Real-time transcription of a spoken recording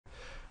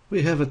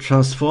we have a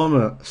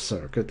transformer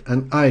circuit,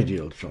 an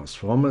ideal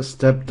transformer,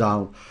 step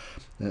down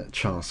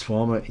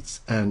transformer. Its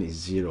n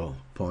is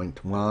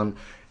 0.1,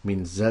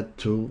 means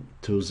Z2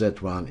 to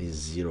Z1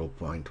 is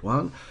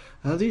 0.1.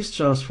 And this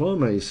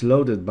transformer is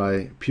loaded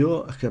by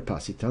pure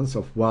capacitance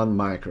of 1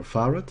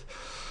 microfarad.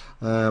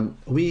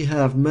 We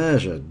have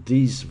measured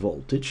this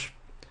voltage,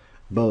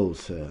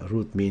 both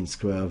root mean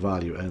square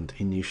value and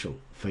initial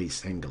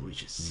phase angle,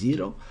 which is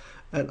 0.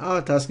 And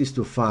our task is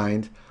to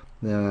find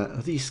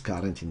this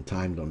current in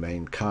time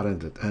domain,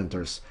 current that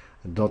enters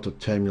a dotted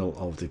terminal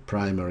of the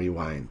primary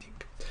winding.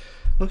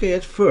 Okay,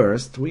 at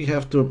first we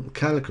have to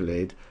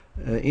calculate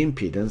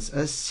impedance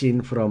as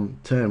seen from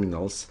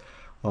terminals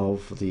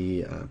of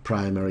the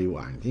primary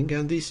winding,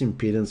 and this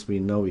impedance, we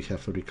know, we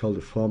have to recall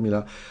the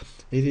formula.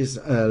 It is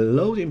a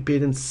load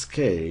impedance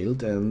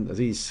scaled, and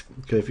this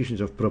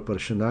coefficient of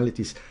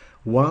proportionality is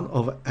 1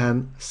 over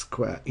n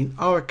squared. In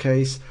our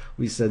case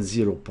we set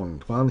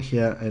 0.1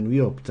 here, and we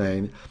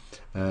obtain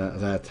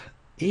that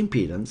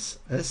impedance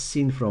as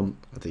seen from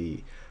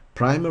the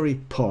primary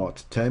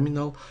port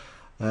terminals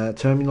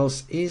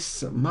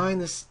is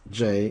minus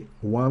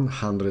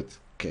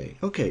J100K.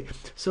 Okay,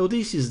 so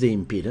this is the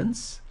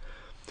impedance.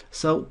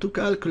 So to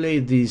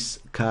calculate this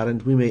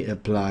current, we may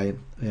apply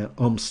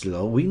Ohm's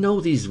law. We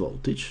know this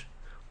voltage.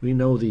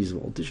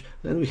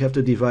 Then we have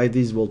to divide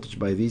this voltage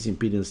by this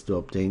impedance to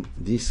obtain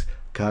this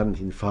current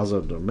in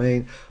phasor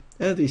domain,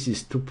 and this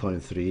is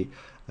 2.3.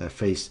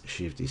 Phase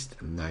shift is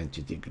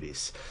 90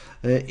 degrees.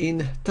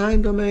 In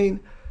time domain,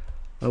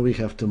 we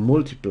have to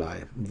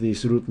multiply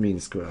this root mean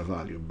square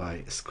value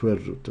by square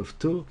root of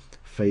 2.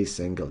 Phase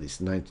angle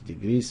is 90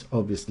 degrees.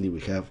 Obviously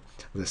we have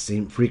the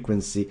same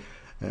frequency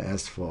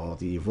as for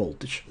the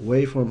voltage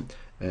waveform,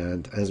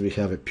 and as we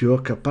have a pure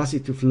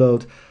capacitive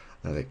load,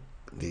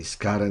 this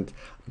current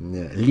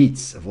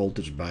leads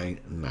voltage by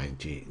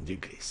 90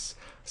 degrees.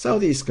 So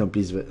this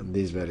completes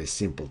this very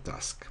simple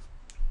task.